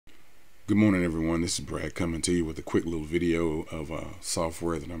Good morning, everyone. This is Brad coming to you with a quick little video of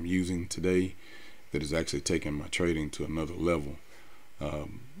software that I'm using today that is actually taking my trading to another level.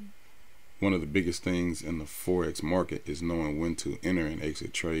 One of the biggest things in the Forex market is knowing when to enter and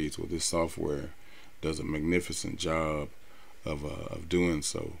exit trades. Well, this software does a magnificent job of doing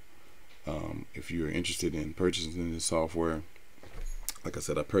so. If you're interested in purchasing this software, like I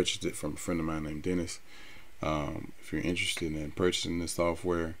said, I purchased it from a friend of mine named Dennis. If you're interested in purchasing this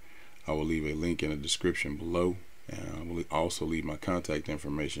software, I will leave a link in the description below, and I will also leave my contact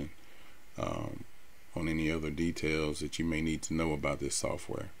information on any other details that you may need to know about this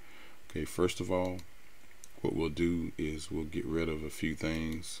software. Okay, first of all, what we'll do is we'll get rid of a few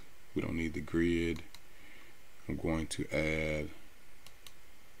things. We don't need the grid. I'm going to add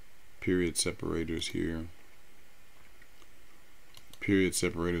period separators here. Period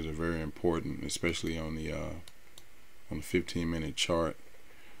separators are very important, especially on the 15-minute chart,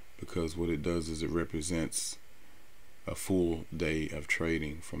 because what it does is it represents a full day of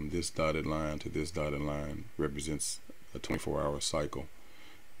trading. From this dotted line to this dotted line represents a 24-hour cycle.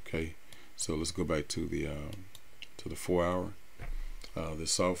 Okay, so let's go back to the 4 hour.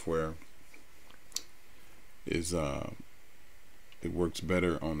 This software is it works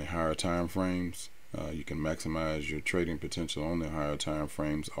better on the higher time frames. You can maximize your trading potential on the higher time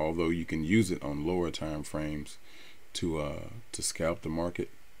frames, although you can use it on lower time frames to scalp the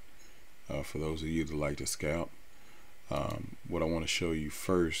market. For those of you that like to scalp, what I want to show you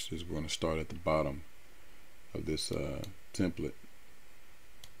first is we're going to start at the bottom of this template,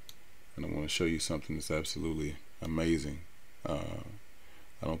 and I want to show you something that's absolutely amazing. I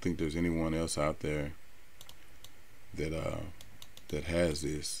don't think there's anyone else out there that has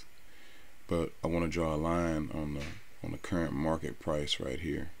this, but I want to draw a line on the current market price right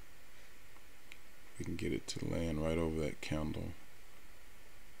here. We can get it to land right over that candle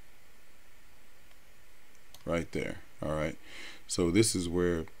right there. All right, so this is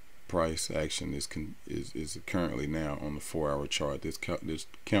where price action is currently now on the 4 hour chart. This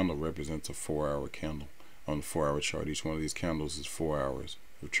candle represents a 4 hour candle on the 4 hour chart. Each one of these candles is 4 hours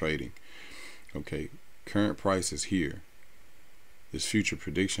of trading. Okay, current price is here. This future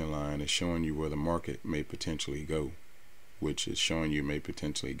prediction line is showing you where the market may potentially go, which is showing you may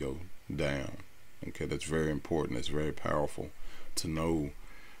potentially go down. Okay, that's very important. That's very powerful to know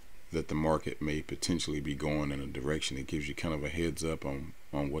that the market may potentially be going in a direction. It gives you kind of a heads up on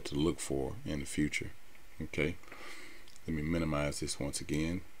what to look for in the future. Okay, let me minimize this once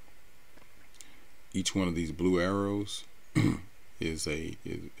again. Each one of these blue arrows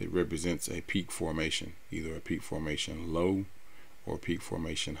it represents a peak formation, either a peak formation low or peak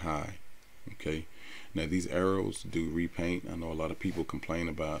formation high. Okay, now these arrows do repaint. I know a lot of people complain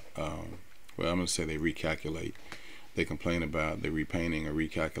about well, I'm gonna say they recalculate. They complain about the repainting or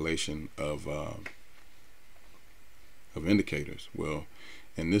recalculation of indicators. Well,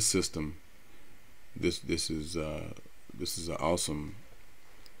 in this system, this is an awesome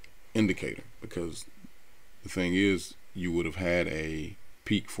indicator, because the thing is, you would have had a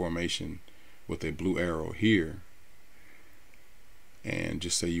peak formation with a blue arrow here, and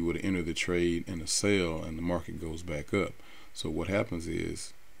just say you would have entered the trade in a sell and the market goes back up. So what happens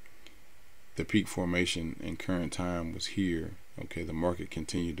is, the peak formation in current time was here. Okay, the market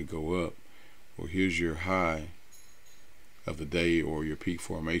continued to go up. Well, here's your high of the day, or your peak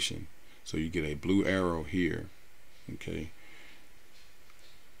formation. So you get a blue arrow here. Okay,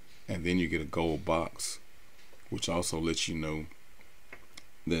 and then you get a gold box, which also lets you know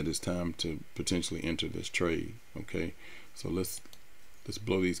that it's time to potentially enter this trade. Okay, so let's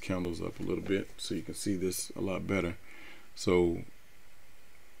blow these candles up a little bit so you can see this a lot better. So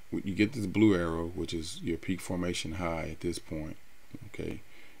you get this blue arrow, which is your peak formation high at this point. Okay,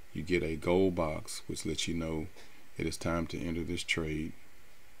 you get a gold box, which lets you know it is time to enter this trade.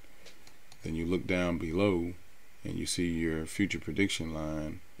 Then you look down below and you see your future prediction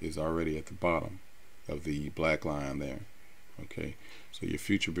line is already at the bottom of the black line there. Okay, so your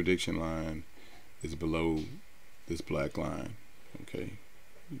future prediction line is below this black line. Okay,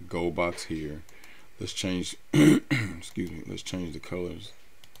 gold box here. Let's change excuse me, let's change the colors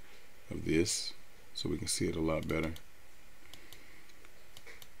of this so we can see it a lot better.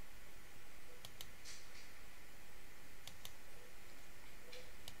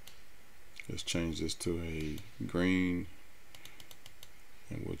 Let's change this to a green,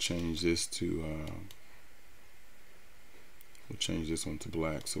 and we'll change this to we'll change this one to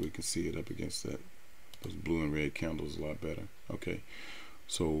black so we can see it up against those blue and red candles a lot better. Okay,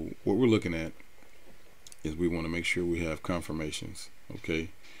 so what we're looking at is we want to make sure we have confirmations. Okay,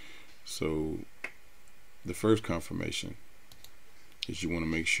 so the first confirmation is you want to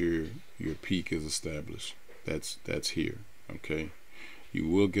make sure your peak is established. That's here. Okay, you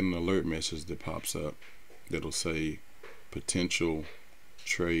will get an alert message that pops up that'll say potential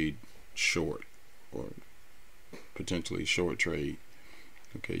trade short, or potentially short trade.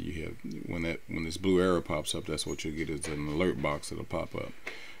 Okay, you have, when this blue arrow pops up, that's what you'll get, is an alert box that'll pop up.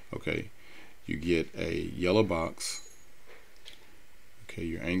 Okay, you get a yellow box. Okay,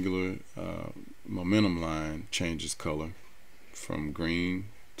 your angular momentum line changes color from green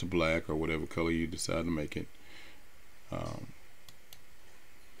to black, or whatever color you decide to make it.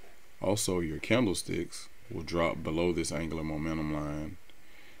 Also, your candlesticks will drop below this angular momentum line.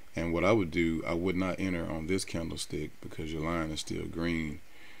 And what I would do, I would not enter on this candlestick because your line is still green.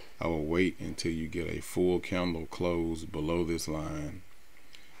 I will wait until you get a full candle close below this line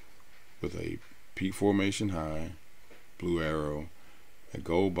with a peak formation high, blue arrow, a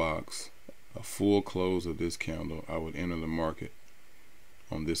gold box, a full close of this candle. I would enter the market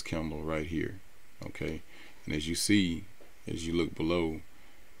on this candle right here. Okay, and as you see, as you look below,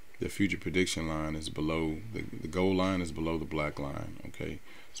 the future prediction line is below, the gold line is below the black line. Okay,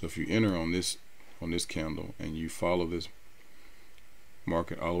 so if you enter on this candle and you follow this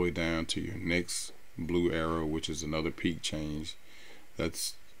market all the way down to your next blue arrow, which is another peak change,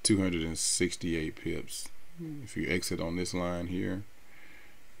 that's 268 pips. If you exit on this line here,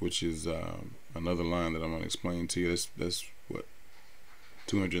 which is another line that I'm going to explain to you, that's what,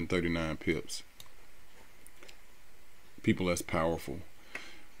 239 pips. People, that's powerful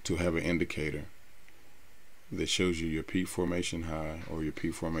to have an indicator that shows you your peak formation high or your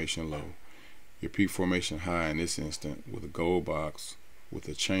peak formation low. Your peak formation high in this instant with a gold box, with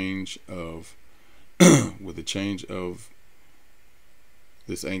a change of with a change of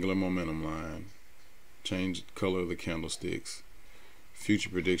this angular momentum line, change color of the candlesticks, future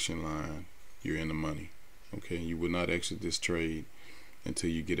prediction line, you're in the money. Okay, you will not exit this trade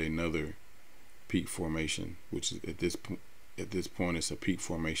until you get another peak formation, which is at this point it's a peak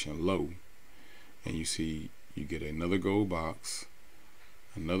formation low, and you see you get another gold box,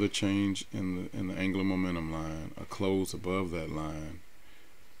 another change in the angular momentum line, a close above that line.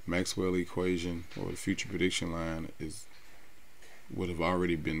 Maxwell equation, or the future prediction line, would have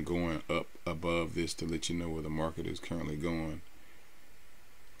already been going up above this to let you know where the market is currently going.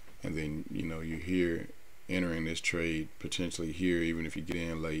 And then, you know, you're here entering this trade potentially here, even if you get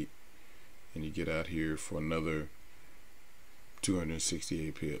in late, and you get out here for another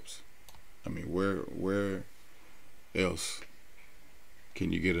 268 pips. I mean, where else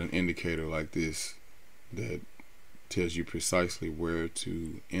can you get an indicator like this that tells you precisely where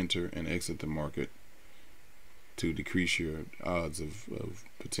to enter and exit the market to decrease your odds of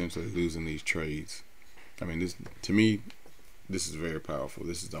potentially losing these trades? I mean, this, to me, this is very powerful.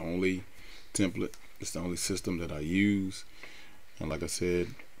 This is the only template, it's the only system that I use. And like I said,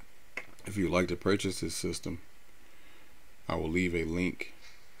 if you'd like to purchase this system, I will leave a link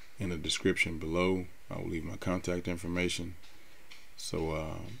in the description below. I will leave my contact information,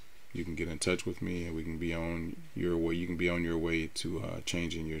 so you can get in touch with me, and we can be on your way. You can be on your way to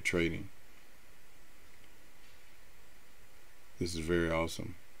changing your trading. This is very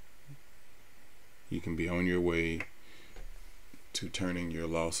awesome. You can be on your way to turning your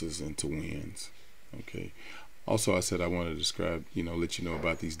losses into wins. Okay. Also, I said I want to describe, let you know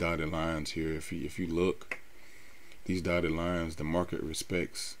about these dotted lines here. If you look, these dotted lines, the market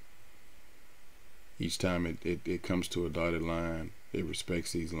respects. Each time it comes to a dotted line, it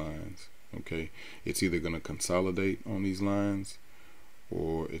respects these lines. Okay, it's either going to consolidate on these lines,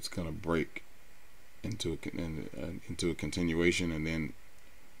 or it's going to break into a continuation, and then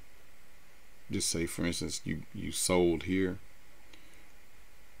just say, for instance, you sold here,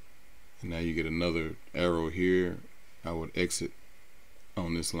 and now you get another arrow here. I would exit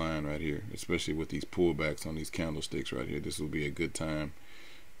on this line right here, especially with these pullbacks on these candlesticks right here. This will be a good time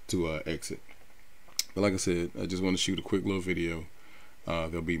to exit. But like I said, I just want to shoot a quick little video.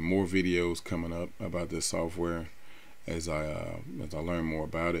 There'll be more videos coming up about this software as I learn more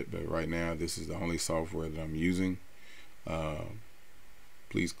about it. But right now, this is the only software that I'm using.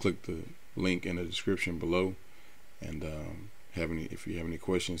 Please click the link in the description below, and if you have any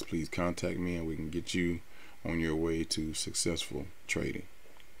questions, please contact me, and we can get you on your way to successful trading.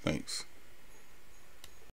 Thanks.